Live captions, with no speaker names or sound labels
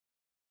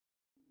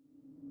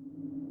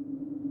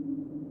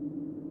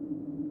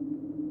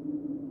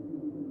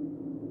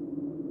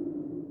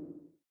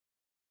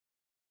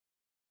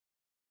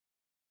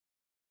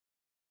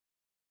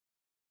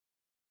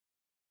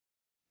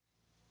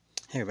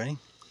Hey everybody,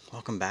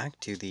 welcome back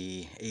to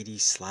the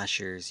 80s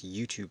Slashers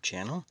YouTube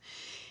channel.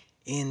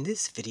 In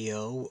this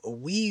video,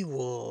 we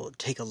will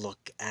take a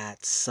look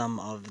at some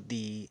of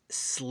the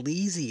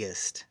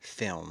sleaziest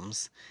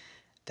films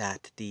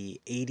that the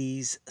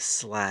 80s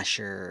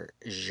slasher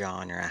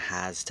genre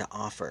has to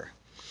offer.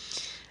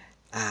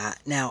 I'll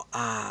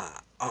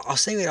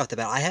say right off the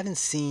bat, I haven't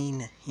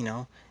seen,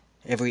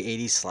 every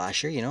 80s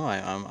slasher.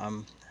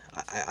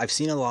 I've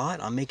seen a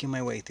lot. I'm making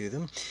my way through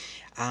them.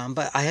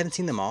 But I haven't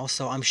seen them all,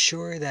 so I'm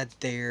sure that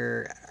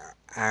there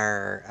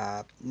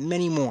are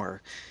many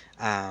more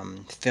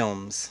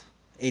films,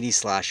 80s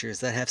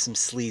slashers, that have some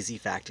sleazy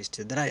factors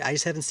to it that I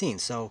just haven't seen.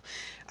 So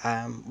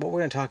what we're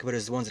going to talk about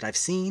is the ones that I've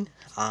seen,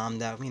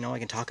 that I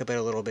can talk about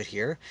a little bit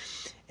here.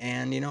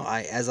 And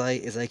as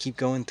I keep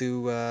going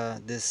through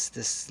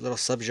this little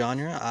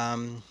subgenre,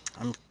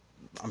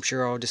 I'm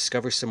sure I'll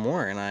discover some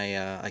more, and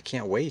I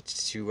can't wait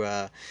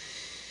to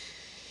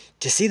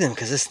see them,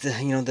 because this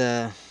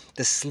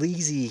the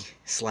sleazy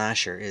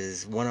slasher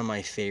is one of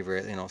my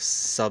favorite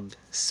sub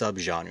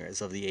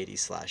genres of the 80s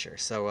slasher.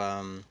 So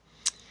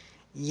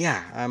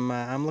yeah,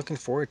 I'm looking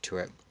forward to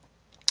it.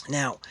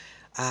 Now,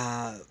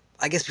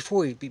 I guess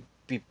before we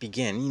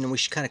begin, we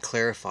should kind of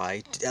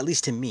clarify, at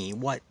least to me,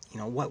 what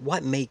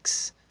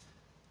makes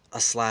a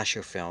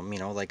slasher film,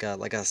 like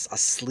a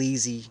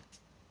sleazy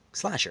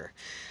slasher.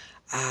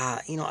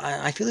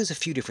 I feel there's a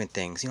few different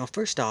things.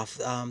 First off,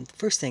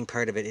 first thing,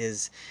 part of it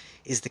is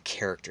the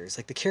characters,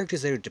 like the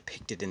characters that are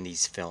depicted in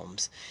these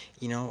films.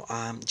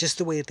 Just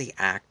the way that they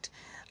act,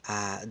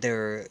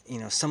 their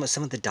some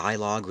of the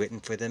dialogue written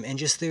for them, and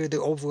just their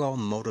overall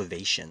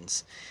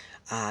motivations.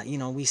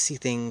 We see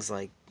things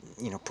like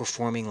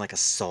performing like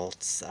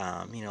assaults,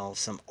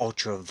 some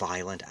ultra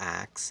violent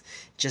acts,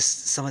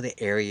 just some of the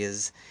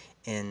areas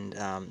and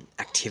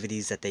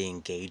activities that they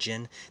engage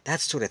in.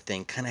 That sort of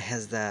thing kind of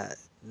has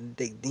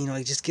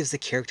it just gives the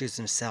characters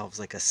themselves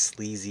like a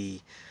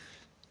sleazy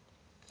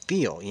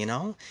feel,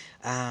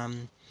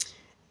 um,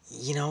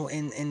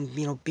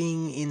 and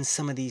being in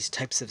some of these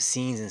types of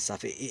scenes and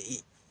stuff,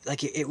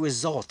 it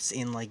results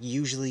in like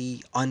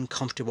usually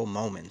uncomfortable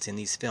moments in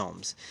these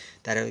films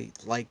that are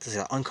like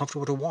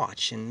uncomfortable to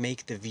watch and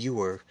make the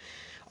viewer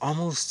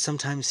almost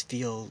sometimes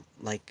feel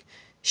like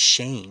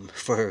shame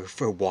for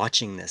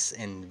watching this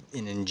and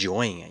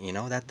enjoying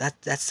it.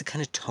 That's the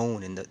kind of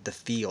tone and the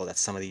feel that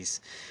some of these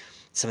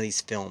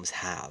films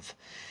have.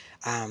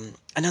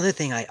 Another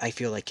thing I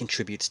feel like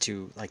contributes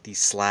to like these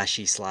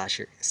sleazy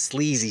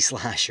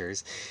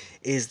slashers,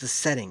 is the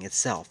setting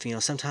itself.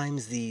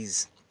 Sometimes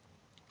these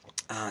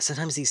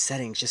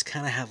settings just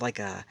kind of have like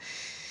a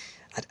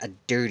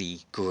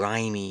dirty,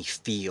 grimy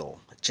feel.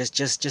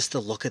 Just the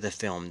look of the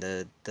film,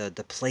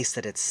 the place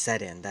that it's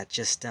set in. That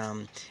just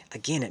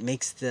again, it,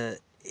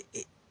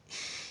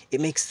 it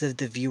makes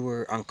the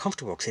viewer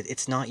uncomfortable, because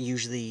it's not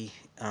usually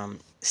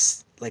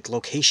like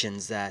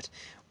locations that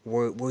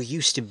we're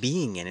used to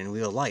being in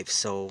real life.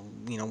 So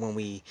when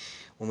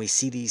we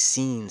see these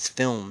scenes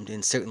filmed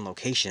in certain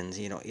locations,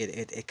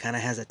 it kind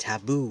of has a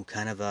taboo,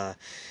 kind of a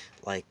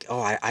like, oh,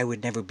 I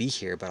would never be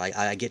here, but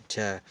I get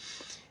to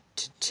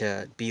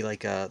be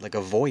like a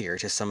voyeur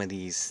to some of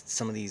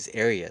these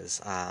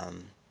areas.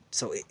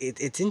 So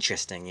it's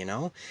interesting. We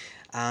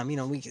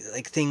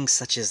like things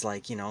such as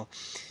like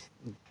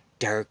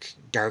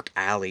dark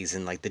alleys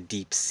in like the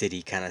deep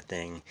city kind of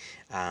thing.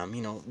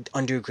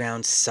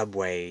 Underground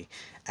subway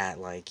at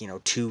like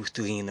 2,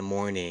 3 in the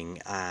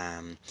morning.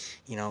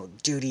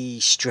 Dirty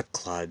strip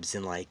clubs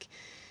and like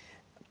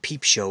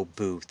peep show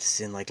booths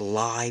and like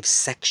live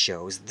sex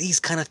shows. These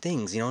kind of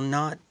things.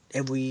 Not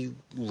every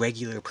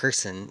regular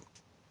person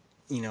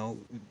you know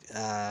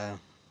uh,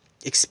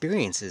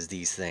 experiences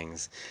these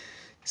things.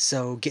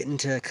 So getting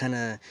to kind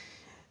of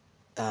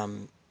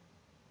um,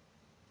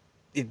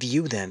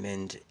 view them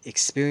and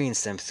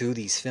experience them through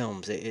these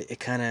films, it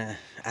kind of,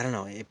 I don't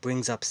know, it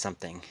brings up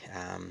something.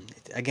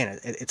 Again,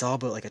 it's all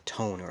about like a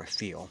tone or a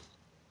feel.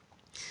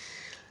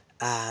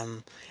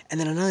 Um, and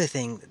then another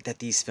thing that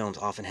these films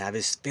often have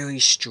is very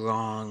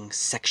strong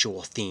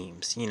sexual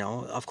themes.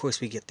 Of course,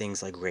 we get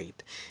things like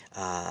rape,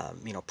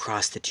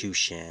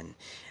 prostitution,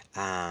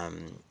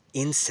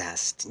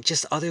 incest,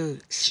 just other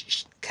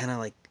kind of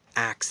like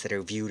acts that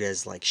are viewed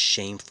as like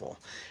shameful.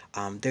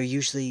 They're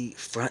usually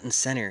front and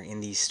center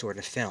in these sort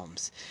of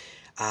films.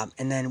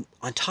 And then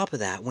on top of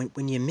that,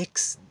 when you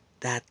mix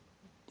that,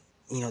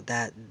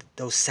 that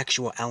those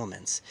sexual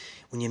elements,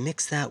 when you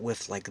mix that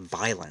with like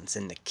violence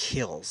and the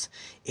kills,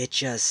 it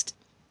just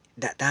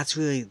that's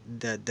really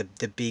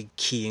the big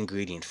key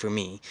ingredient for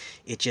me.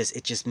 It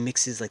just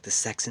mixes like the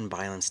sex and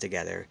violence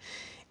together,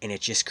 and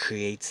it just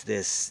creates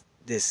this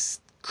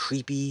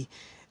creepy,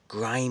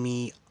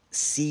 grimy,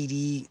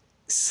 seedy,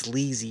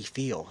 sleazy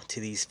feel to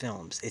these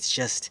films. It's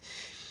just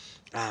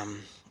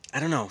I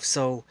don't know.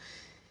 So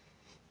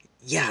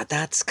yeah,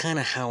 that's kind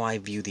of how I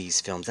view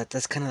these films.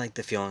 That's kind of like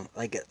the feeling.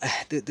 Like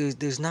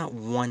there's not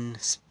one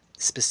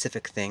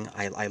specific thing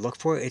I look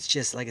for. It's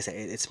just like I said,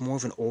 it's more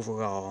of an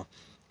overall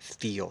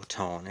feel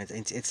tone.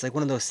 It's like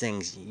one of those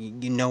things,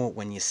 you know it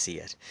when you see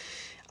it.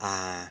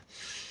 Uh,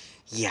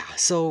 Yeah,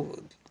 so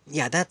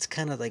yeah, that's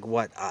kind of like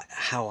what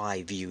how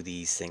I view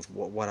these things.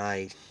 What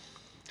I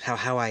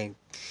how I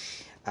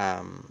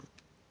um,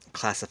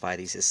 classify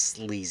these as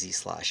sleazy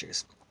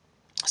slashers.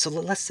 So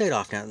let's start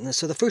off now.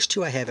 So the first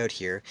two I have out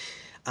here,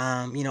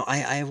 I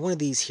have one of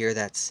these here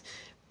that's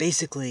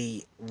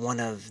basically one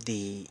of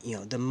the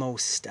the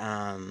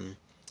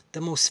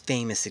most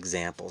famous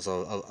examples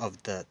of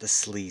uh, the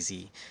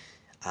sleazy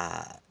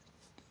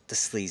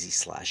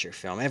slasher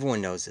film.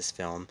 Everyone knows this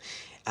film.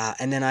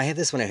 And then I have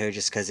this one out here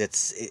just because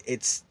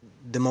it's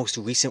the most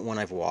recent one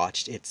I've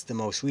watched. It's the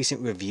most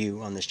recent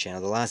review on this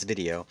channel, the last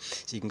video.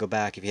 So you can go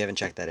back if you haven't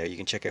checked that out. You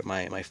can check out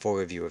my full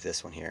review of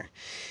this one here.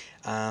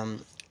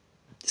 Um,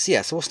 so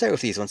yeah, so we'll start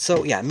with these ones.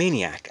 So yeah,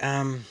 Maniac,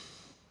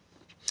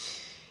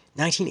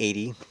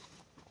 1980.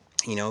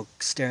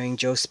 Starring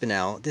Joe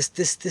Spinell. This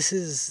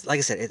is like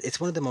I said,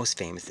 it's one of the most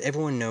famous.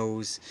 Everyone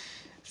knows,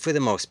 for the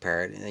most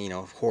part,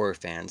 horror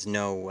fans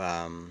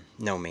know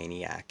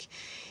Maniac.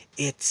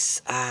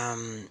 It's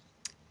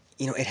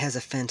it has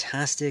a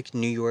fantastic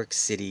New York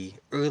City,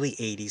 early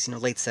 80s,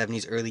 late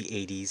 70s, early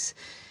 80s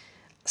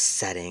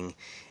setting.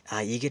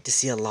 You get to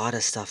see a lot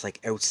of stuff like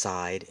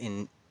outside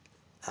in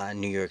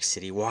New York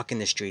City, walking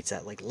the streets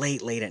at like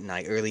late at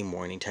night, early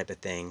morning type of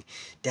thing,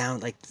 down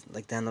like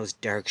down those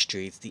dark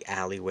streets, the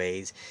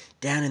alleyways,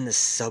 down in the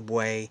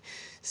subway,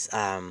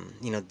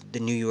 the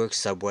New York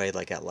subway,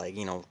 like at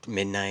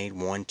midnight,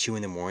 1, 2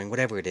 in the morning,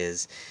 whatever it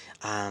is.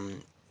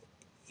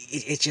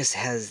 It just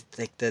has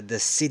like the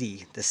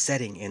city, the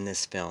setting in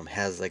this film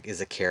has like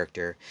is a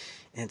character,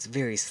 and it's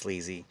very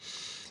sleazy.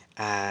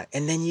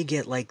 And then you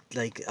get like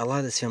a lot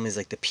of this film is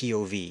like the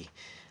POV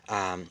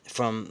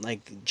from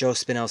like Joe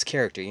Spinell's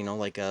character,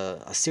 like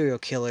a serial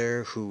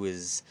killer who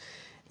is,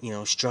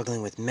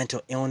 struggling with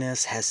mental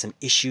illness, has some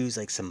issues,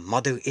 like some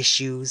mother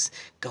issues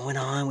going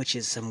on, which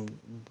is some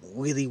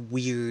really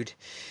weird.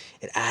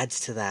 It adds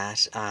to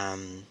that.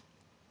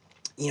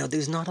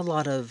 There's not a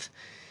lot of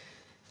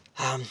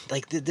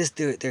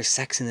there's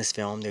sex in this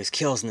film, there's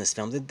kills in this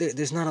film.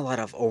 There's not a lot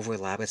of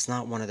overlap. It's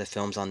not one of the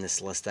films on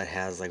this list that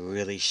has like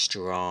really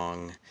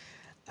strong,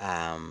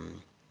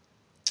 um,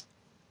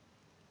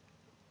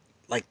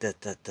 like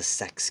the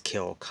sex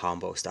kill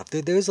combo stuff.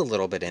 There's a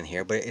little bit in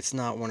here, but it's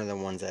not one of the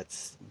ones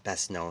that's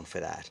best known for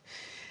that.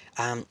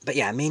 But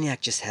yeah,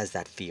 Maniac just has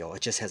that feel.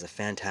 It just has a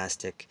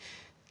fantastic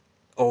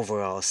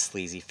overall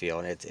sleazy feel,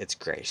 and it's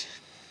great.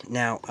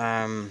 Now,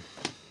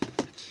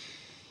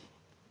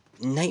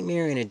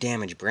 Nightmare in a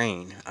Damaged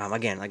Brain.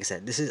 Again, like I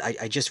said, this is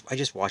I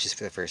just watched this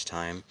for the first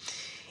time,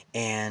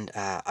 and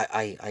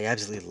I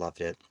absolutely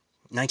loved it.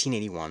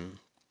 1981.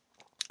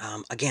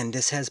 Again,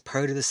 this has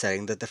part of the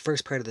setting that the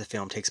first part of the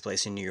film takes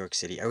place in New York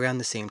City around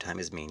the same time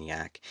as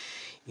Maniac.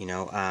 You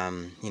know,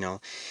 um, you know,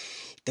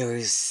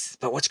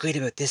 but what's great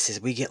about this is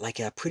we get like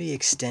a pretty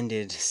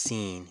extended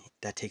scene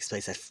that takes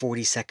place at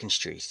 42nd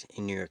Street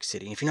in New York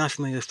City. And if you're not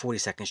familiar with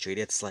 42nd Street,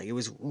 it's like it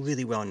was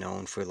really well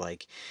known for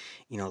like,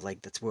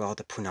 like that's where all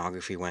the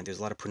pornography went. There's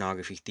a lot of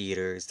pornography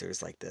theaters.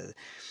 There's like the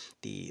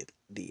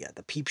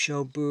peep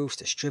show booths,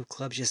 the strip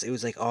clubs. It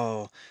was like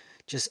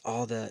just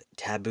all the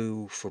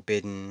taboo,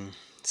 forbidden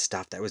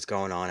stuff that was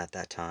going on at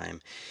that time.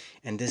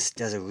 And this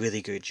does a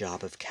really good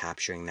job of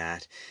capturing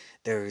that.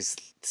 There's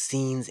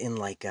scenes in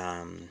like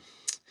a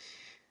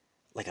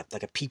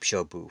peep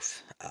show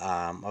booth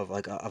of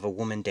of a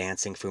woman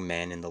dancing for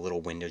men in the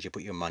little windows. You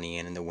put your money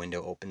in, and the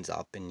window opens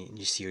up, and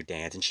you see her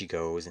dance, and she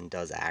goes and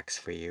does acts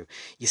for you.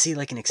 You see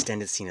like an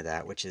extended scene of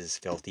that, which is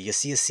filthy. You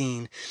see a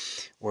scene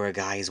where a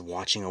guy is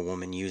watching a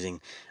woman using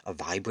a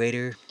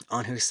vibrator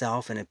on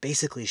herself, and it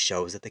basically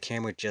shows that the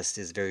camera just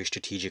is very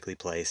strategically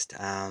placed.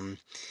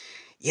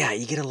 Yeah,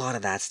 you get a lot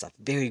of that stuff.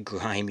 Very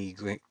grimy,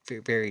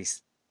 very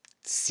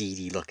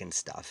seedy looking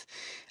stuff.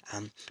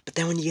 But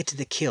then when you get to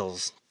the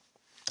kills,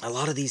 a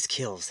lot of these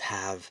kills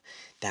have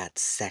that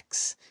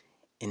sex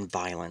and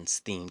violence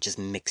theme just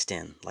mixed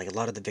in. Like a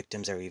lot of the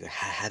victims are either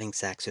having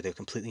sex or they're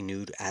completely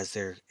nude as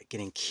they're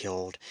getting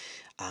killed.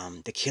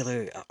 The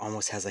killer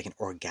almost has like an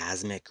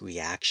orgasmic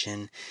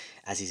reaction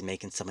as he's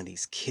making some of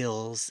these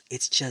kills.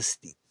 It's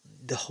just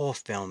the whole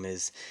film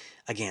is,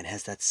 again,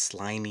 has that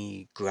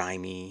slimy,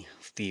 grimy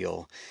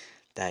feel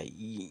that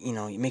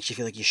it makes you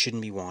feel like you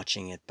shouldn't be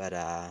watching it, but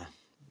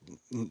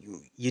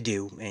you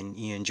do, and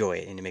you enjoy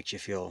it, and it makes you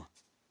feel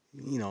a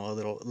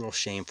little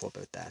shameful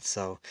about that.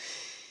 So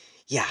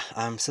yeah,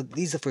 so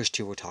these are the first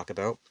two we'll talk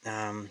about.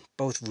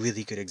 Both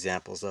really good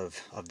examples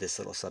of this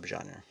little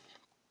subgenre.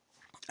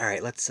 All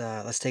right, let's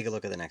take a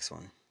look at the next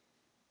one.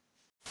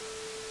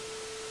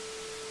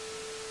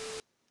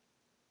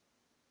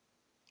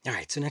 All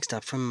right, so next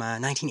up from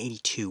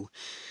 1982,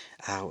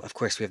 of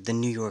course we have The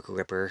New York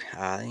Ripper.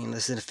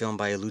 This is a film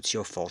by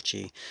Lucio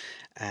Fulci.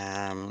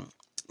 Um,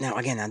 now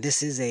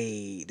this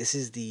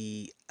is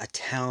the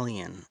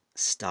Italian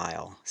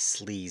style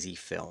sleazy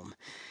film.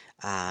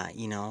 Uh,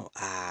 you know,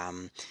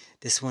 um,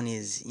 this one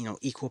is,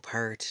 equal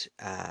part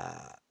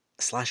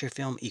slasher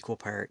film, equal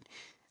part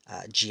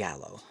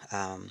giallo.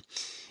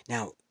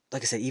 Now,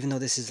 like I said, even though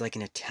this is like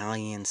an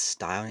Italian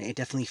style, it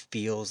definitely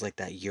feels like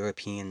that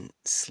European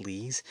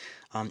sleaze.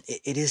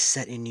 It is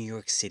set in New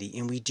York City,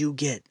 and we do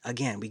get,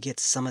 again, we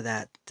get some of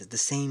that, the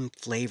same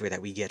flavor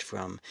that we get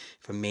from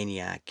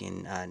Maniac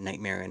and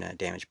Nightmare and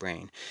Damaged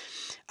Brain.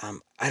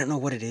 I don't know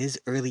what it is,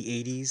 early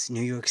 80s,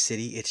 New York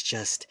City, it's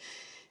just,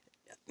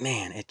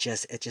 man, it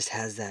just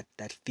has that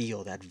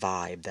feel, that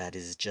vibe that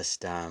is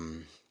just, I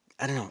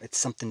don't know, it's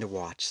something to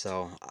watch,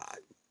 so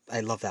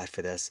I love that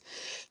for this.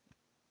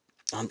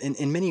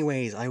 In many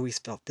ways, I always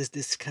felt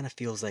this kind of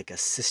feels like a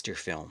sister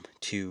film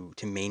to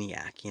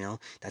Maniac.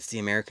 That's the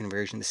American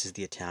version. This is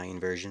the Italian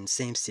version.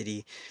 Same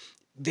city,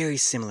 very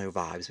similar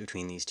vibes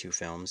between these two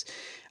films.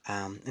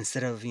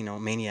 Instead of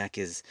Maniac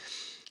is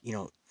you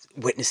know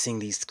witnessing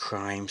these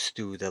crimes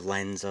through the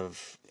lens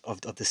of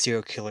the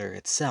serial killer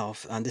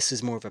itself. This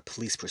is more of a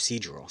police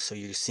procedural, so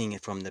you're seeing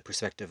it from the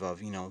perspective of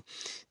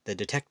the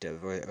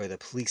detective or the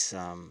police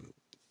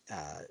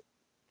uh,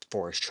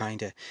 force trying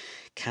to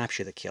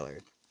capture the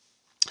killer.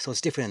 So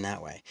it's different in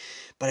that way.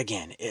 But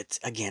again, it's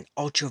again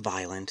ultra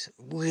violent,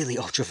 really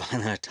ultra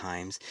violent at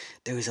times.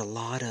 There is a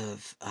lot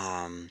of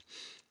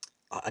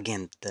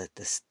again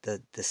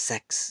the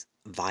sex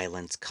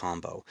violence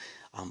combo.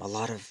 A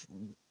lot of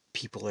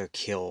people are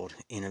killed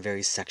in a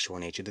very sexual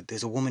nature.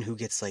 There's a woman who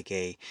gets like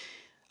a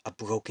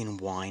broken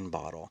wine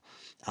bottle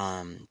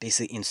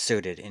basically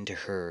inserted into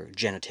her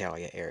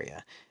genitalia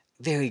area.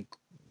 Very,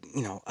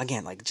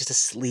 again, like just a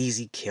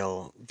sleazy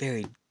kill,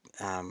 very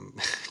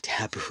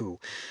taboo.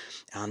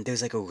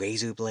 There's like a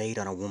razor blade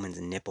on a woman's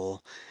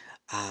nipple.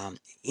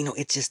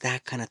 It's just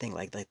that kind of thing.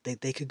 Like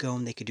they could go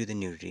and they could do the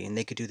nudity and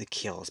they could do the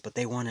kills, but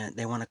they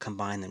wanna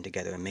combine them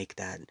together and make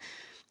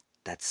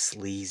that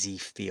sleazy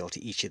feel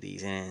to each of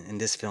these.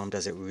 And this film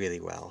does it really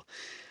well.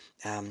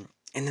 And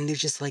then there's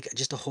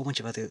just a whole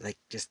bunch of other like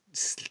just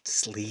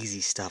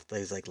sleazy stuff.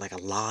 There's like a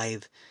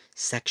live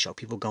sex show,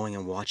 people going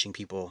and watching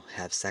people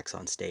have sex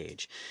on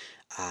stage.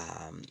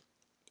 Um,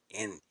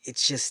 and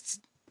it's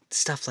just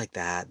stuff like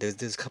that.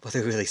 There's a couple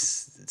other really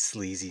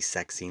sleazy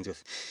sex scenes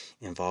with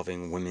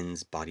involving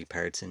women's body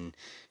parts and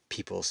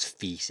people's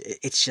feet.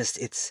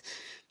 It's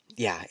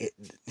yeah.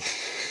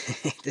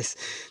 This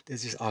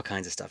there's just all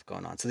kinds of stuff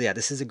going on. So yeah,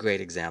 this is a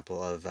great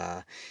example of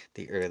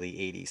the early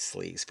 '80s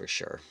sleaze for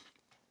sure.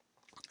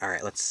 All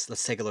right, let's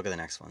take a look at the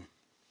next one.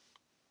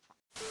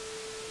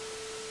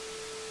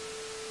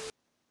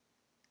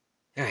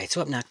 All right,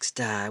 so up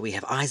next we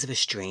have Eyes of a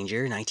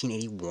Stranger,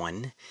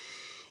 1981.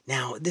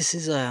 Now, this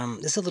is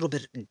a little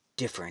bit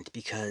different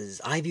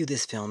because I view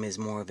this film as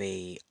more of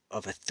a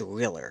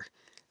thriller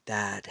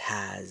that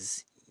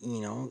has,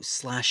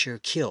 slasher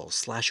kills,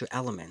 slasher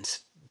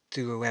elements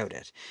throughout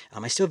it.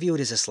 I still view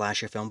it as a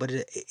slasher film, but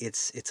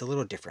it's a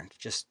little different,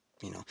 just,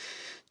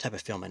 type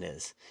of film it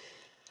is.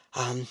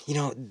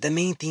 The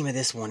main theme of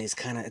this one is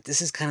kind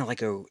of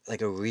like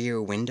a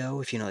rear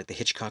window, if you know, like the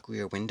Hitchcock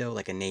Rear Window,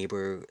 like a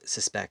neighbor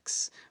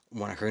suspects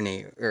one of her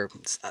neighbor, or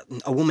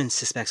a woman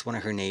suspects one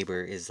of her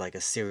neighbor is like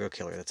a serial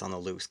killer that's on the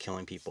loose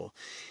killing people,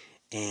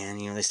 and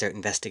they start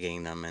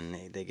investigating them,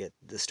 and they get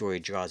the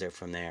story draws out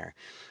from there.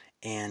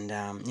 And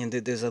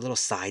there's a little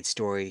side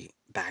story,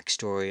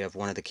 backstory of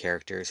one of the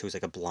characters who's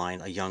like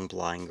a young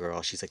blind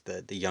girl. She's like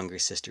the younger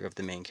sister of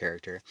the main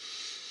character,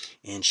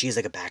 and she has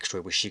like a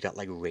backstory where she got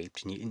like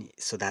raped,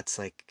 so that's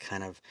like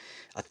kind of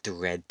a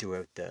thread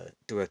throughout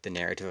the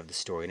narrative of the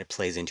story, and it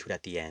plays into it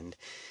at the end.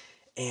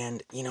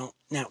 And now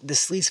the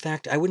sleaze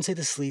factor, I wouldn't say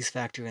the sleaze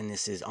factor in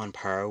this is on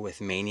par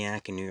with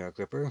Maniac and New York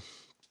Ripper,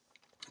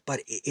 but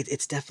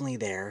it's definitely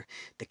there.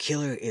 The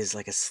killer is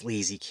like a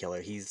sleazy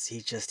killer. He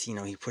just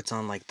he puts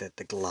on like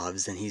the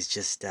gloves, and he's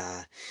just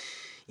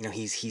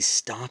he's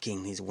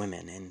stalking these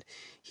women, and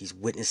he's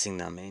witnessing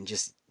them, and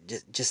just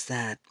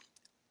that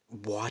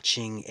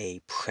watching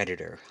a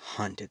predator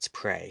hunt its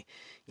prey,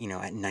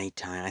 at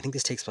nighttime. I think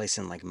this takes place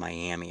in like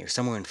Miami or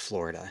somewhere in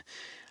Florida.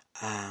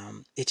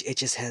 It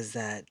just has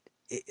that.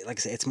 Like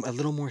I said, it's a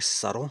little more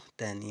subtle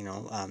than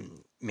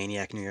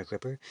Maniac, New York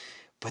Ripper,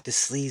 but the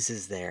sleaze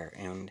is there,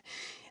 and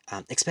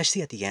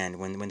especially at the end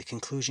when the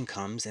conclusion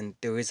comes and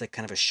there is like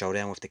kind of a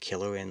showdown with the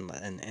killer and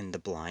the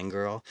blind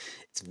girl.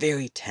 It's a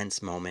very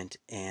tense moment,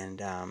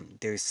 and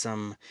there's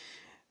some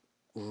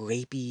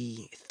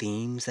rapey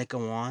themes that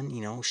go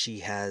on. She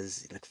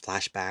has like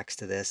flashbacks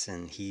to this,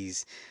 and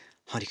he's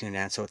hunting her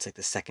down. So it's like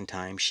the second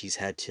time she's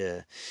had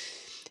to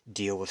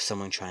deal with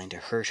someone trying to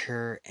hurt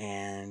her,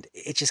 and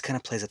it just kind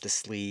of plays up the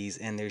sleaze.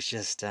 And there's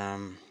just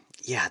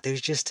yeah,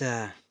 there's just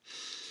a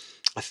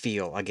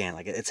feel again.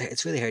 Like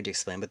it's really hard to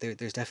explain, but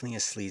there's definitely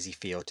a sleazy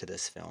feel to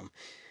this film,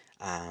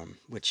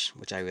 which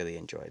I really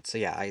enjoyed. So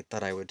yeah, I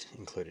thought I would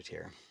include it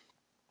here.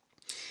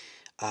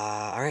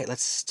 All right,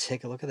 let's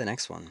take a look at the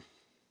next one.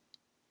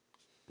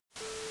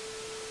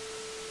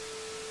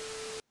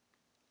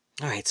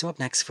 All right, so up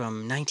next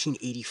from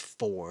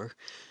 1984,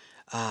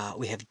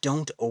 we have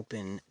Don't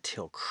Open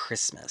Till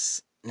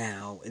Christmas.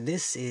 Now,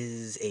 this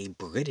is a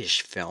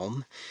British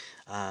film,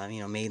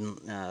 made in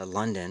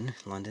London,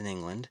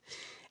 England,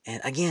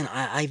 And again,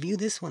 I view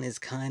this one as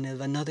kind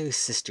of another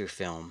sister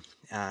film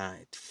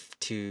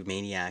to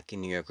Maniac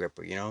and New York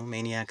Ripper. You know,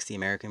 Maniac's the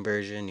American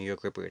version, New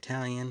York Ripper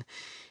Italian.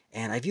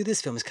 And I view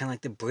this film as kind of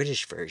like the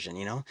British version,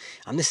 you know?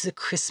 This is a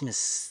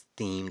Christmas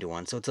themed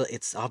one, so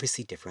it's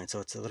obviously different. So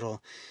it's a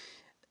little,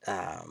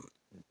 um,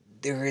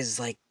 there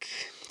is like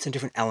some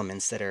different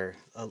elements that are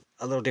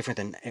a little different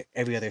than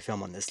every other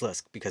film on this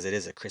list because it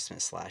is a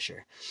Christmas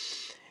slasher.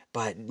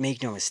 But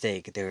make no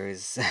mistake,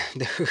 there's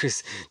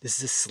this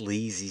is a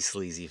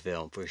sleazy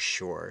film for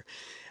sure.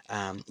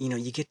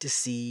 You get to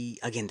see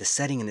again the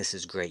setting in this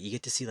is great. You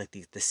get to see like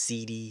the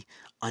seedy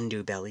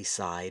underbelly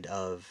side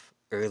of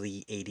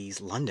early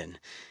 '80s London,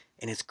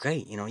 and it's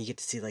great. You get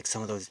to see like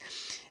some of those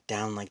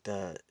down like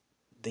the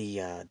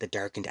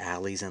darkened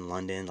alleys in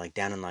London, like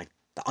down in like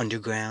the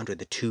underground or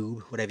the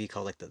tube, whatever you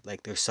call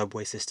like their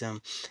subway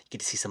system. You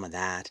get to see some of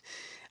that.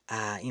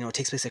 It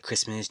takes place at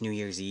Christmas, New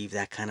Year's Eve,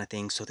 that kind of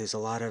thing. So there's a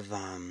lot of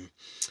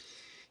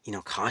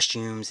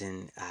costumes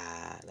and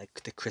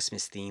like the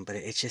Christmas theme, but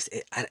it just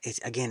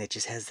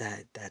has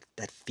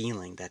that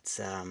feeling that's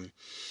I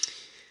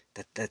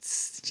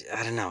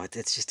don't know, it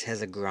just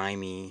has a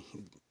grimy,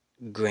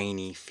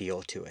 grainy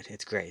feel to it.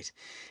 It's great.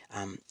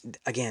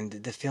 Again,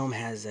 the film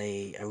has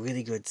a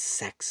really good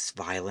sex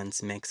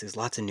violence mix. There's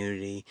lots of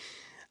nudity,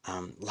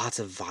 lots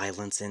of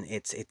violence, and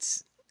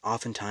it's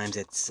oftentimes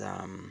it's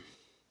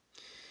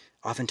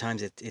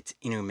oftentimes it's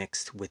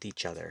intermixed with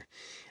each other.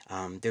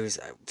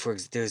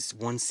 There's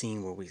one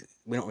scene where we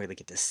don't really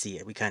get to see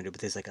it. We kind of do, but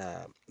there's like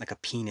a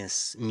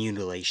penis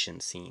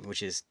mutilation scene,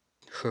 which is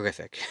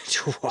horrific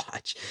to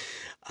watch.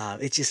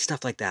 It's just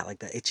stuff like that,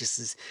 It just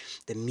is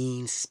the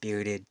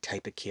mean-spirited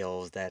type of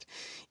kills that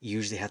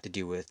usually have to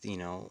do with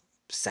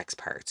sex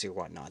parts or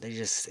whatnot.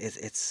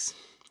 It's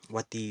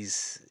what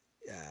these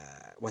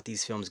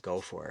films go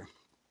for.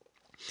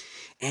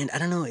 And I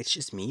don't know, it's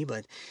just me,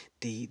 but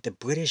the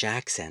British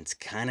accents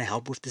kind of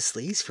help with the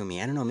sleaze for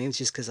me. I don't know, maybe it's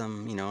just because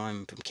I'm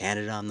from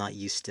Canada. I'm not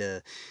used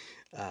to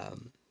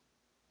um,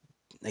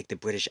 like the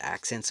British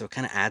accent, so it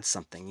kind of adds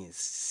something.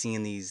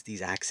 Seeing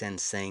these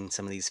accents saying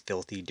some of these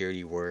filthy,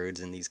 dirty words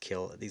and these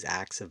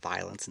acts of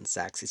violence and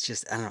sex. It's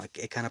just I don't know.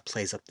 It kind of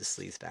plays up the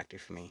sleaze factor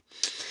for me.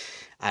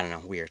 I don't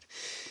know, weird.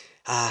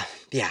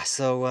 Yeah,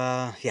 so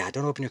yeah,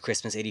 Don't Open Your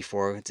Christmas,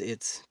 '84.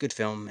 It's a good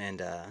film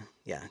and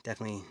yeah,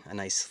 definitely a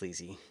nice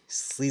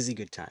sleazy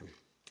good time.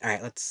 All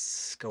right,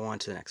 let's go on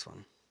to the next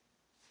one.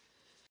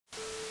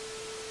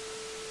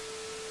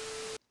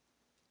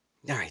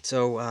 All right,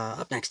 so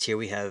up next here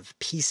we have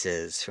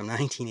Pieces from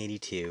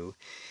 1982,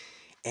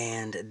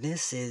 and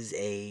this is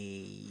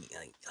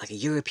like a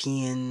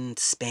European,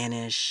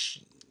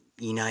 Spanish,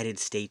 United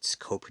States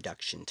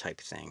co-production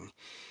type thing.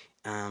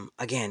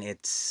 Again,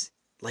 it's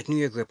like New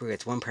York Ripper.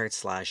 It's one part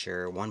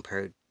slasher, one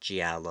part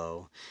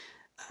giallo.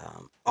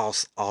 All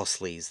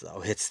sleaze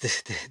though. It's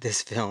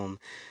this film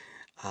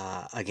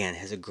again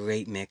has a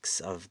great mix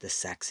of the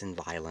sex and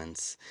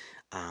violence.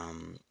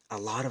 A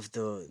lot of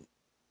the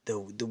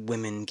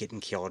women getting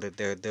killed,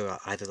 they're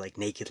either like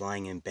naked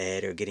lying in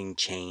bed or getting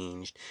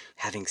changed,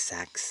 having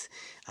sex.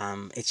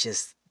 It's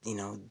just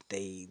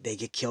they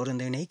get killed and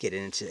they're naked,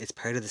 and it's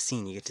part of the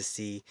scene. You get to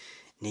see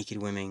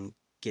naked women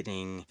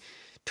getting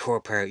tore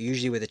apart,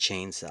 usually with a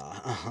chainsaw.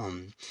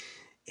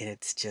 And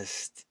it's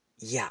just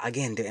yeah.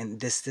 Again, and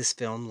this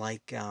film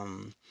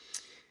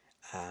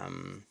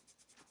um,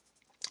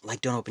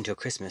 like Don't Open Till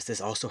Christmas, this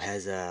also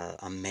has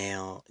a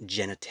male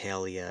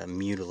genitalia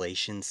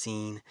mutilation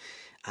scene.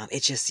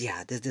 It's just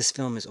yeah, this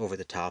film is over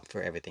the top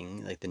for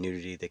everything, like the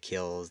nudity, the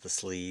kills, the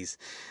sleaze.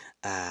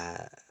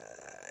 Uh,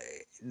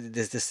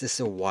 this is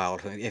a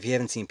wild film. If you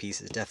haven't seen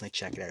Pieces, definitely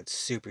check it out. It's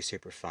super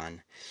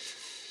fun.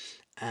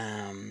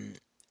 Um,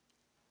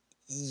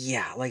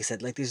 yeah, like I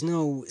said, like there's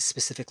no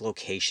specific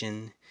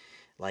location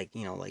like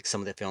like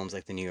some of the films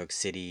like the New York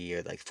City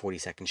or like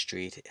 42nd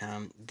Street.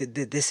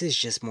 This is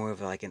just more of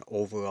like an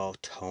overall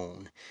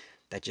tone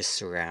that just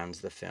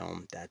surrounds the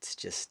film. That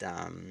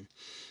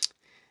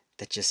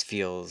just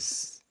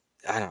feels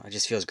I don't know. It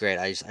just feels great.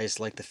 I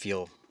just like the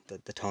feel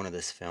the tone of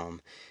this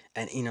film.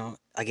 And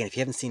again, if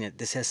you haven't seen it,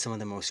 this has some of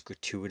the most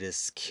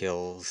gratuitous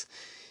kills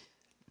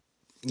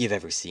you've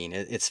ever seen.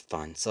 It's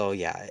fun. So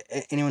yeah,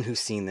 anyone who's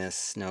seen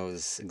this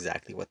knows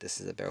exactly what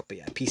this is about. But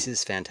yeah,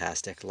 Pieces,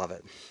 fantastic. Love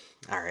it.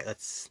 All right,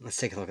 let's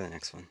take a look at the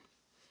next one.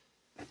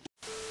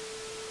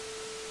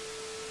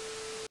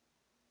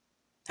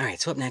 All right,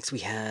 so up next we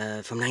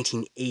have from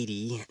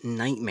 1980,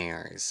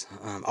 Nightmares,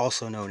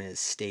 also known as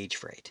Stage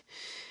Fright.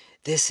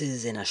 This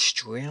is an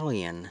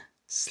Australian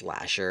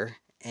slasher,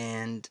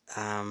 and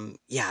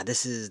yeah,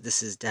 this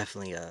is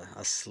definitely a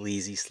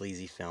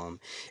sleazy film.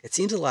 It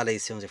seems a lot of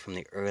these films are from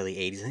the early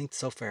 '80s. I think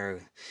so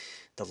far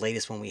the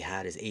latest one we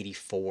had is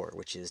 '84,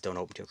 which is Don't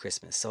Open Till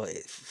Christmas. So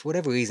for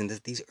whatever reason,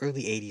 these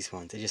early '80s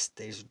ones,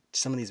 there's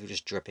some of these were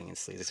just dripping in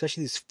sleaze,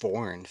 especially these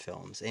foreign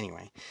films.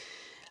 Anyway,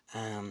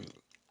 um,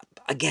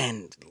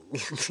 again,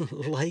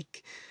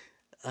 like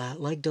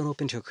like Don't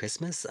Open Till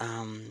Christmas.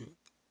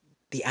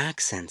 the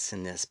accents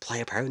in this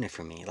play a part in it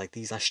for me. Like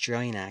these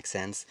Australian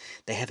accents,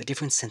 they have a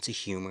different sense of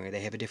humor.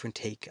 They have a different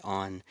take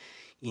on,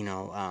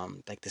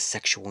 like the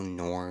sexual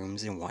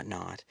norms and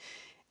whatnot.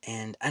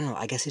 And I don't know,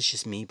 I guess it's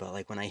just me, but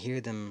like when I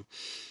hear them,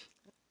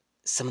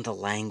 some of the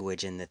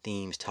language and the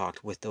themes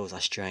talked with those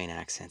Australian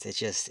accents, it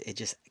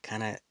just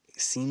kind of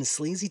seems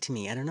sleazy to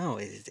me. I don't know.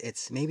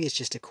 It's maybe it's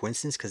just a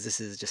coincidence because this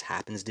is just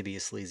happens to be a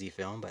sleazy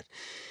film, but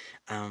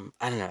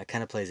I don't know. It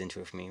kind of plays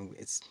into it for me.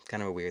 It's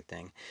kind of a weird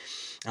thing.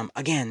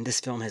 Again, this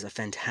film has a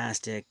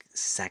fantastic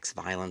sex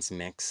violence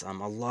mix. A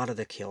lot of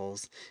the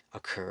kills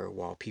occur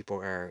while people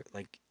are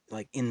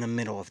like in the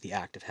middle of the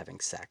act of having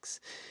sex.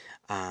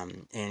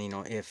 And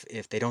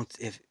if they don't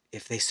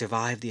if they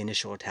survive the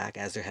initial attack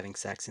as they're having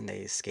sex and they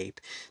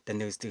escape, then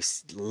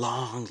there's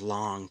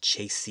long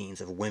chase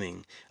scenes of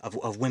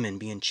women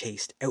being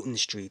chased out in the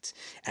streets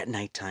at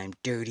nighttime,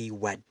 dirty,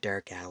 wet,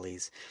 dark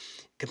alleys,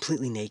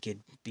 completely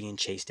naked, being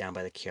chased down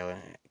by the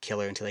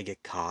killer until they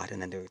get caught,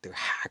 and then they're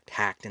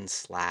hacked and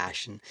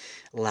slashed and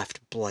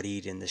left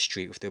bloodied in the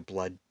street with their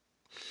blood,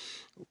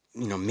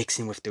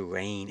 mixing with the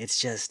rain.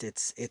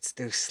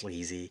 They're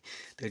sleazy.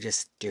 They're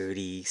just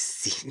dirty.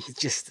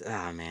 Just,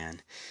 oh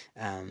man.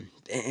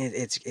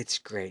 It's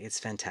great. It's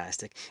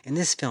fantastic. And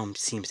this film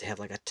seems to have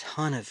like a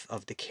ton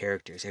of the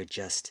characters they're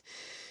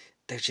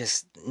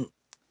just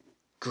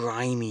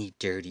grimy,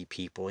 dirty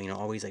people,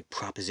 always like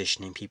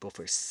propositioning people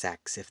for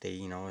sex. If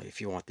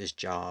if you want this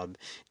job,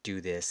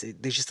 do this.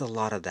 There's just a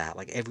lot of that.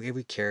 Like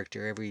every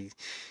character, every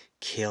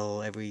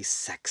kill, every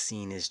sex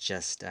scene is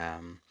just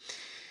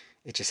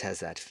it just has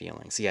that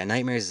feeling. So yeah,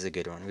 Nightmares is a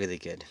good one, really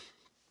good.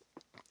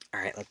 All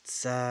right,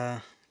 let's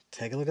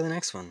take a look at the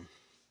next one.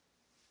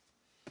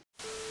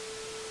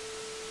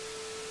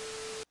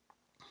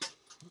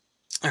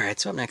 All right,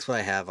 so up next, what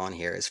I have on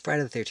here is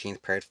Friday the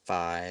 13th, Part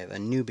 5, A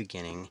New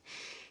Beginning.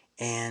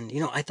 And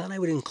I thought I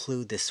would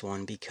include this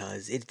one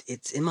because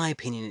it's in my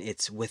opinion,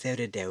 it's without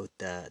a doubt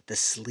the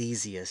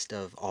sleaziest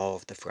of all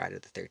of the Friday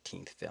the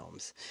 13th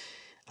films.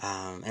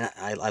 And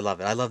I love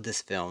it. I love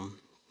this film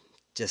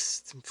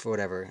just for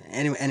whatever.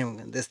 Anyway,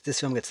 this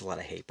film gets a lot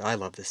of hate, but I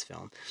love this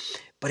film.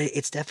 But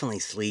it's definitely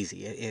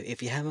sleazy.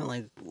 If you haven't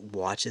like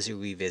watched this or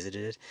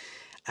revisited it,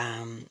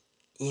 um,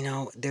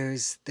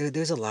 there's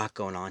a lot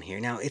going on here.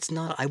 Now, it's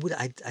not.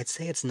 I'd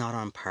say it's not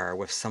on par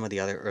with some of the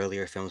other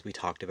earlier films we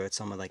talked about.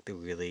 Some of like the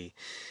really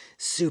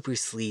super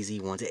sleazy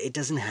ones. It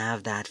doesn't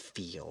have that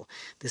feel.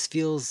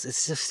 Still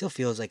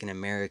feels like an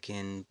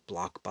American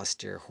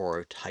blockbuster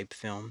horror type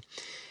film.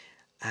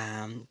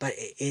 But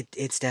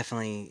it's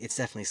definitely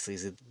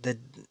sleazy.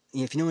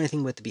 If you know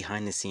anything about the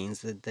behind the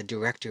scenes, the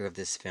director of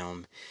this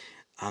film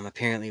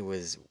apparently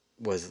was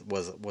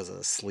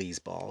a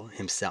sleazeball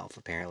himself.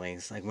 Apparently,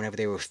 it's like whenever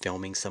they were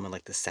filming some of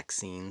like the sex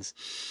scenes,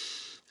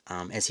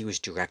 as he was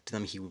directing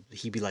them,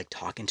 he'd be like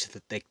talking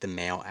to the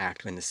male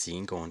actor in the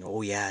scene, going,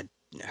 "Oh yeah,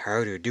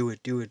 harder, do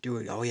it, do it, do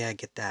it. Oh yeah,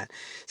 get that."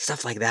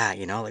 Stuff like that,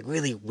 like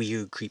really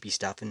weird, creepy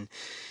stuff, and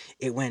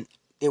it went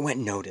it went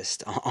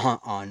noticed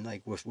on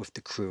like with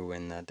the crew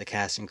and the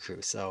cast and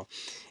crew. So,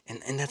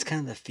 and that's kind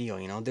of the feel.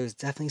 There's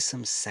definitely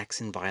some sex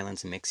and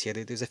violence mix here.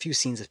 There's a few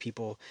scenes of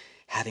people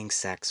having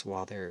sex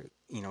while they're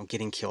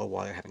getting killed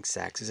while they're having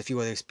sex. There's a few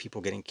other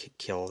people getting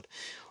killed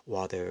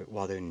while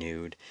they're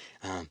nude.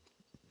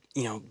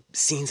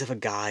 Scenes of a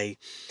guy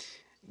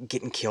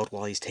getting killed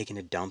while he's taking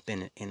a dump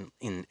in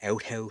an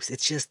outhouse.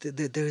 It's just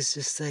there's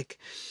just like,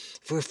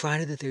 for a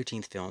Friday the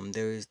 13th film,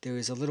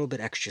 there's a little bit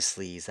extra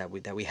sleaze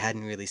that we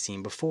hadn't really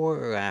seen before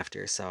or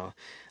after. So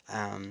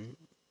um,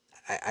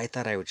 I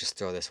thought I would just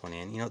throw this one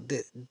in.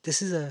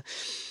 This is a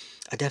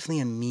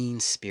definitely a mean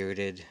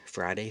spirited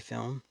Friday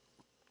film.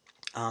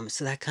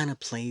 So that kind of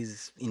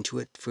plays into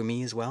it for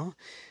me as well.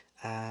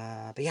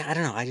 But yeah, I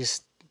don't know. I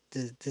just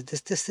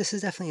this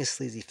is definitely a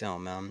sleazy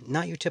film.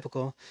 Not your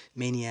typical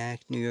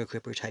Maniac, New York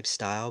Ripper type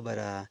style,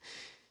 but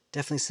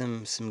definitely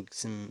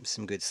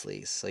some good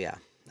sleaze. So yeah.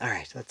 All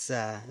right,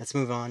 let's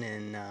move on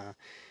and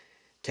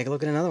take a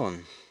look at another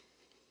one.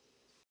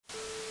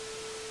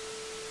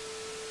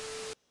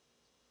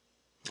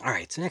 All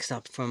right, so next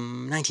up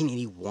from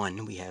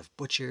 1981, we have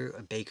Butcher,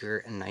 a Baker,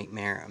 a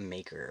Nightmare, a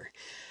Maker.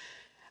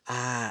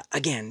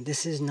 Again,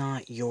 this is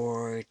not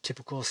your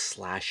typical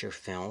slasher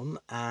film.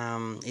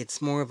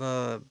 It's more of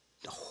a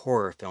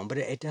horror film, but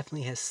it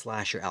definitely has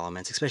slasher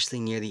elements, especially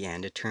near the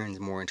end. It turns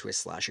more into a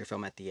slasher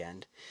film at the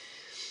end.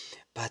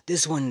 But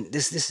this one,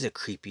 this is a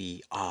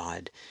creepy,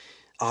 odd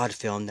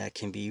film that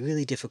can be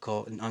really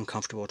difficult and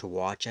uncomfortable to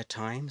watch at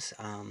times.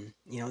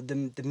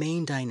 The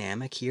main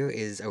dynamic here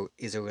is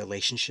a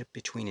relationship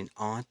between an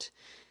aunt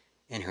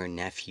and her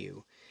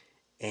nephew,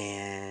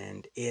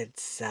 and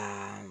it's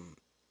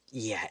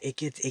yeah,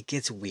 it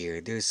gets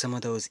weird. There's some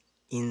of those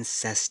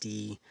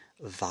incesty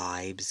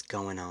vibes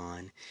going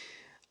on,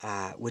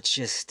 which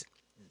just,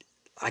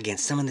 again,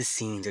 some of the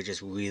scenes are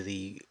just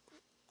really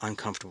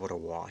uncomfortable to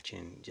watch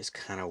and just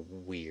kind of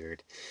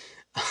weird.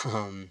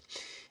 Um,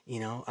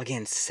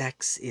 again,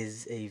 sex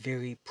is a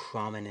very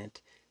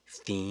prominent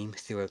theme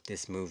throughout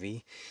this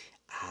movie.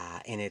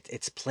 And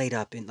it's played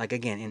up in like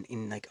again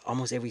in like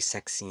almost every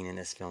sex scene in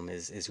this film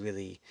is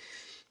really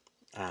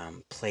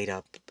played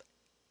up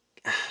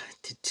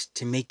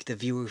to make the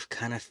viewer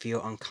kind of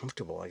feel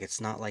uncomfortable. Like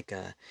it's not like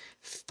a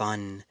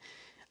fun,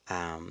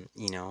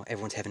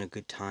 everyone's having a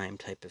good time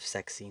type of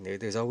sex scene.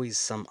 There's always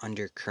some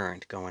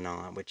undercurrent going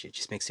on, which it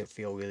just makes it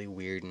feel really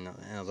weird and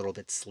a little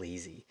bit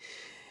sleazy.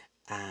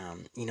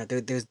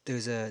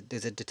 There's a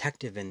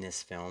detective in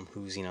this film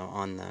who's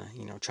on the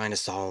trying to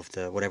solve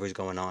the whatever's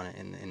going on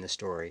in the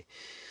story,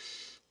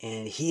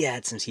 and he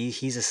adds some.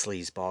 He's a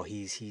sleazeball.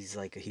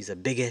 He's a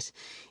bigot.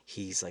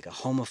 He's like a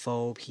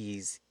homophobe.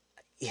 He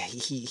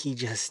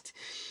just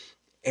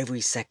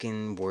every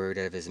second word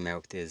out of his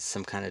mouth is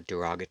some kind of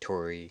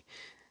derogatory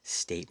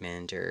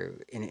statement, or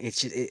and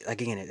it's just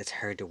like again it's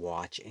hard to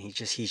watch, and he's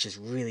just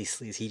really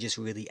sleazy. He just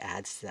really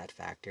adds to that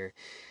factor.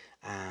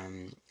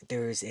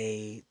 There's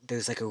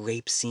like a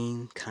rape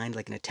scene, kind of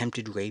like an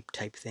attempted rape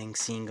type thing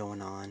scene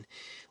going on,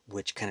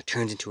 which kind of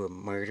turns into a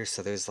murder.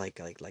 So there's like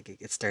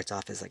it starts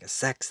off as like a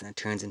sex and it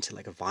turns into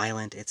like a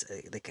violent. It's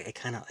like it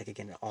kind of like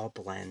again it all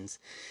blends.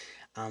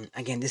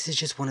 Again, this is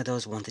just one of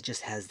those ones that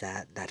just has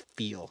that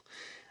feel.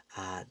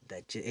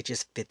 It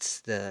just fits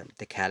the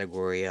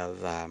category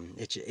of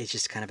it's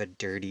just kind of a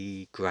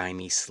dirty,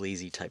 grimy,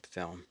 sleazy type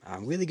film.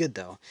 Really good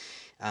though.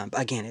 But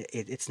again,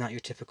 it's not your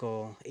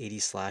typical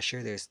 80s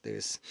slasher.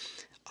 There's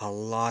a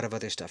lot of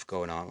other stuff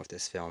going on with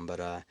this film,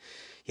 but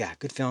yeah,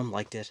 good film.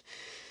 Liked it.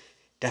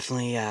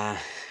 Definitely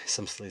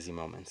some sleazy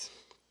moments.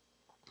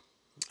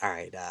 All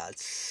right,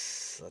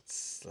 let's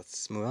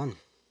move on.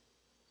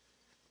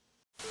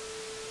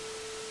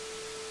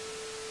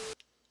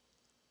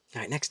 All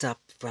right, next up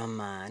from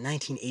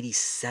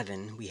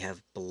 1987, we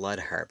have Blood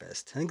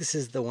Harvest. I think this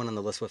is the one on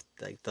the list with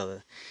like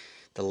the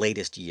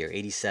latest year,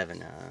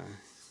 87.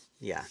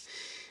 Yeah.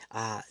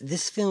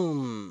 This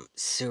film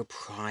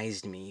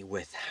surprised me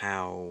with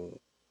how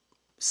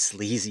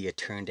sleazy it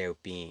turned out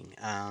being.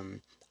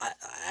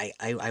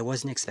 I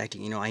wasn't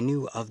expecting, I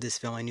knew of this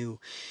film, I knew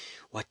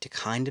what to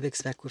kind of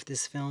expect with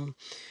this film,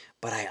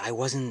 but I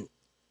wasn't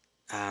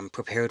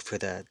prepared for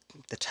the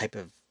type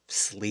of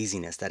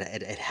sleaziness that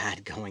it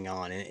had going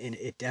on, and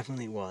it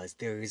definitely was.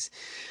 There's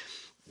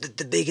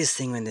the biggest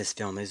thing in this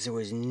film is there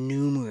was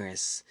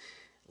numerous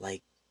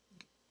like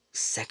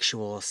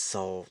sexual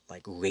assault,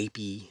 like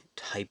rapey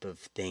type of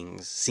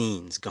things,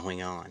 scenes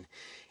going on,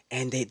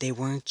 and they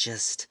weren't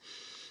just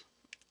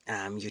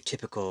your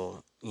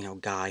typical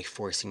guy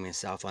forcing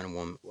himself on a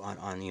woman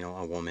on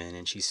a woman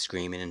and she's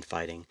screaming and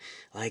fighting.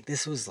 Like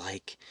this was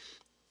like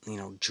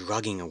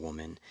drugging a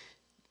woman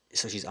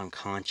so she's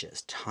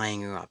unconscious,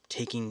 tying her up,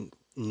 taking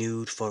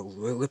nude photo,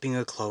 ripping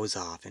her clothes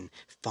off, and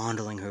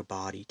fondling her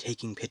body,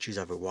 taking pictures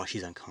of her while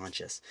she's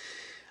unconscious.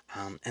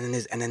 And then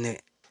there's and then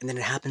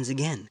it happens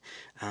again.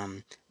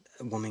 Um,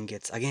 a woman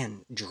gets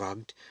again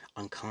drugged,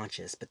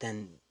 unconscious, but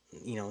then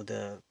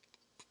the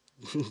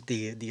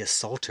the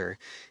assaulter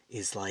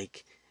is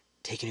like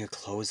taking her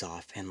clothes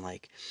off, and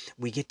like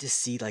we get to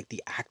see like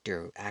the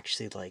actor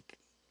actually like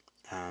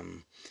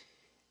um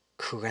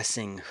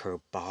caressing her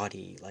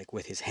body like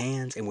with his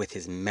hands and with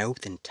his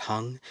mouth and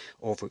tongue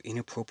over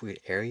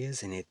inappropriate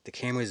areas, and the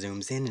camera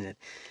zooms in and it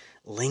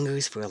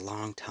lingers for a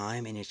long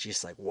time, and it's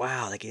just like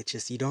wow, like it's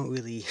just you don't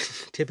really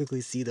typically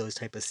see those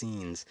type of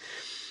scenes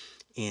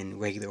in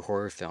regular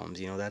horror films.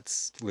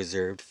 That's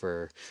reserved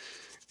for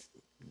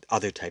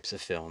other types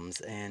of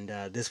films, and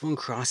this one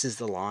crosses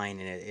the line,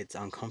 and it's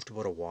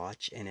uncomfortable to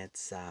watch, and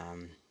it's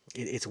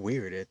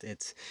weird.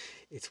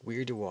 It's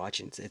weird to watch,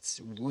 and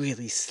it's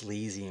really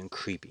sleazy and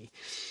creepy.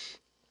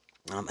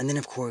 And then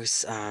of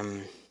course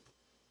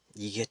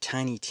you get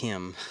Tiny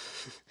Tim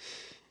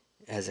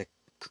as a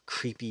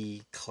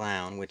creepy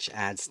clown, which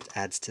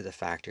adds to the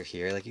factor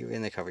here. Like you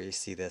in the cover, you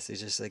see this.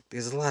 It's just like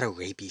there's a lot of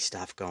rapey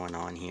stuff going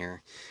on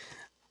here.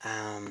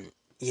 Um,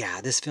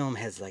 yeah, this film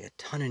has like a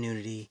ton of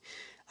nudity.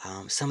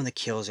 Some of the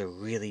kills are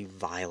really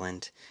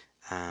violent.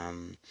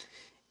 Um,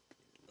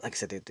 like I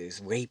said,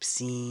 there's rape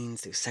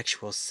scenes, there's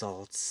sexual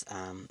assaults.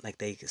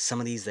 Like some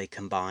of these they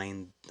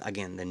combine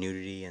again the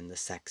nudity and the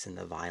sex and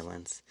the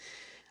violence.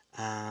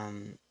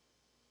 Um,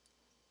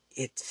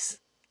 it's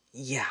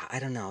yeah, I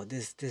don't know.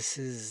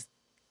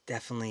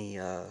 Definitely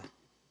uh,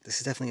 this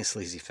is definitely a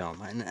sleazy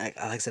film, and like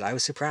I said, I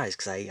was surprised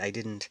because I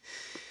didn't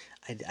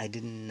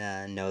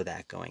know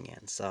that going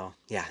in. So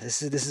yeah,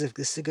 this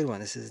is a good one.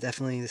 This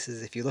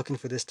is if you're looking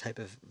for this type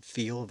of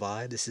feel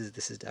vibe, this is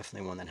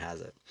definitely one that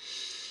has it.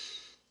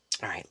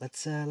 All right,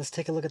 let's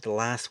take a look at the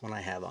last one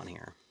I have on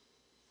here.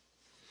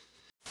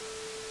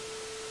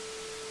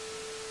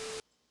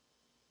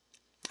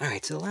 All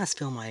right, so the last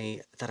film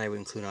I thought I would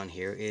include on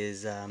here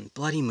is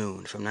Bloody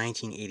Moon from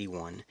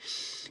 1981.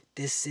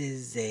 This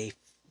is a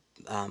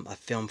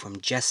film from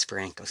Jess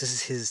Franco. This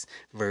is his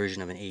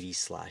version of an 80s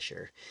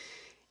slasher.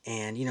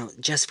 And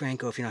Jess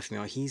Franco, if you're not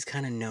familiar, he's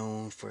kind of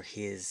known for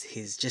his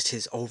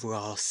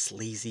overall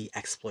sleazy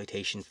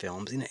exploitation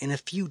films in a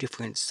few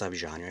different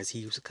subgenres.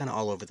 He was kind of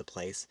all over the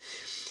place,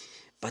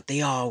 but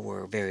they all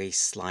were very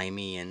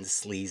slimy and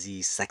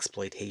sleazy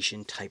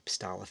sexploitation type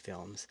style of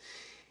films.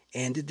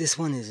 And this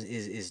one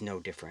is no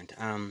different.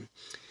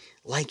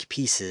 Like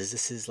Pieces,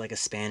 this is like a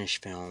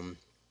Spanish film.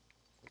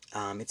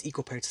 It's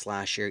equal part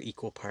slasher,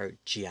 equal part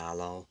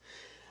giallo.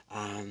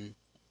 Um,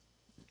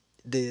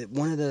 the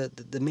one of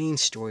the main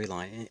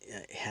storyline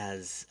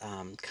has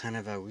kind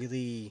of a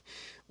really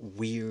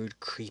weird,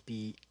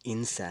 creepy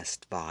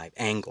incest vibe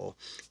angle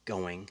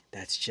going.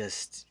 That's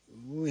just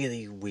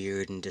really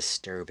weird and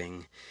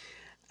disturbing.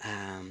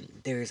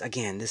 There's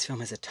again, this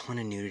film has a ton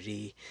of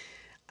nudity.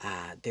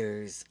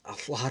 There's a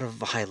lot of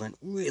violent,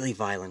 really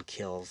violent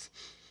kills.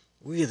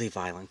 Really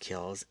violent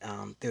kills.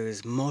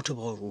 There's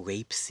multiple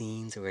rape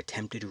scenes or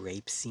attempted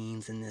rape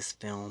scenes in this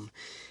film,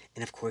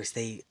 and of course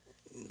they,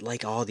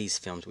 like all these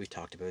films we've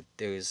talked about,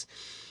 a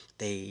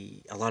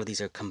lot of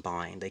these are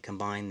combined. They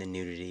combine the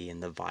nudity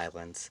and the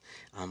violence.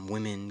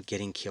 Women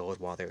getting killed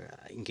while they're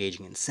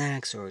engaging in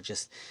sex, or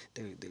just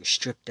they're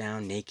stripped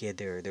down naked.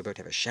 They're about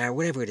to have a shower,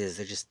 whatever it is.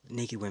 They're just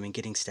naked women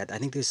getting stabbed. I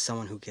think there's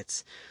someone who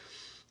gets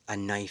a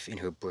knife in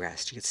her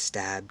breast. She gets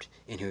stabbed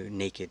in her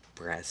naked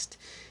breast.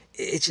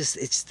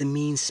 It's the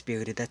mean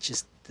spirited. That's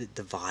just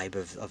the vibe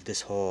of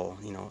this whole,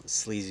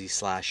 sleazy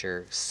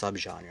slasher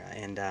subgenre,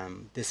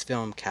 and this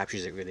film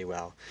captures it really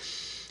well.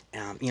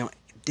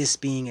 This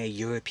being a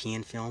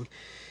European film,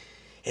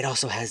 it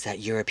also has that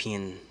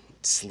European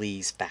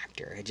sleaze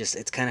factor.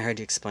 It's kind of hard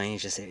to explain.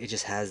 It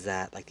just has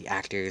that, like the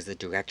actors, the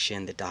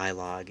direction, the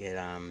dialogue.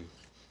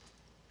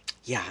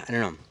 Yeah, I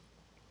don't know.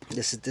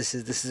 This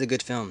is a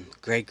good film.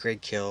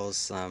 Great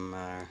kills.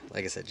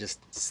 Like I said, just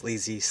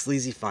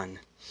sleazy fun.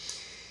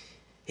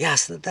 Yeah,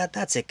 so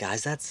that's it,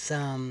 guys. That's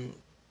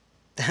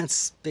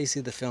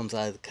basically the films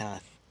I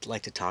kind of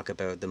like to talk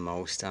about the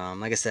most.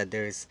 Like I said,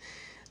 there's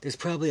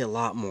probably a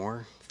lot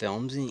more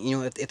films.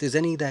 If there's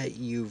any that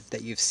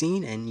you've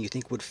seen and you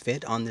think would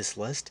fit on this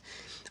list,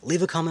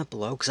 leave a comment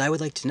below, because I would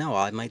like to know.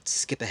 I might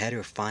skip ahead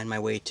or find my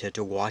way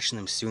to watching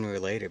them sooner or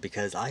later,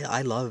 because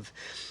I love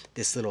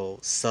this little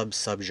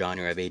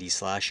subgenre of 80s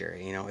slasher.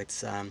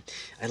 It's I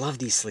love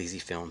these sleazy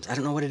films. I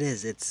don't know what it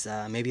is. It's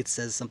maybe it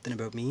says something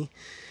about me,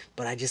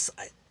 but just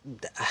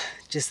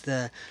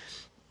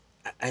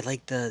I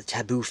like the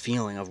taboo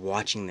feeling of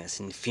watching this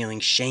and feeling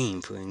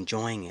shame for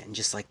enjoying it, and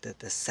just like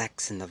the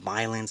sex and the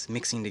violence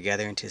mixing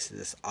together into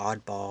this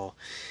oddball,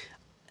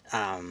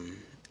 um,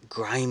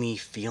 grimy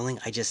feeling.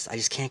 I just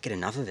can't get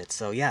enough of it.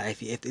 So yeah,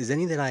 if there's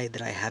any that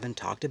I haven't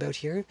talked about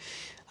here,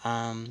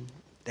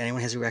 that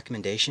anyone has a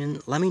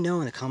recommendation, let me know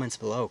in the comments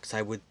below, because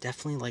I would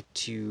definitely like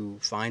to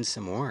find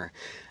some more.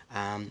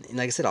 And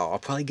like I said, I'll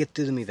probably get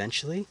through them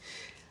eventually.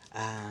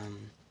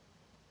 Um,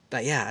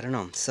 but yeah, I don't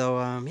know. So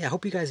yeah, I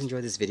hope you guys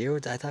enjoyed this video. I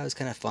thought it was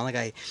kind of fun. Like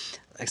I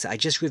said, I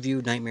just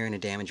reviewed Nightmare in a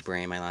Damaged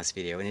Brain, my last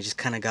video, and it just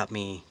kind of got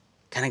me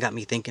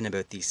thinking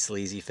about these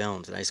sleazy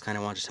films, and I just kind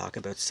of wanted to talk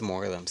about some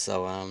more of them.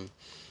 So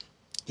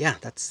yeah,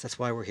 that's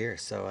why we're here.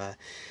 So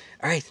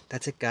all right,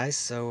 that's it, guys.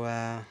 So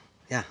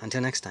yeah,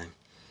 until next time.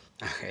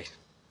 All right,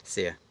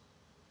 see ya.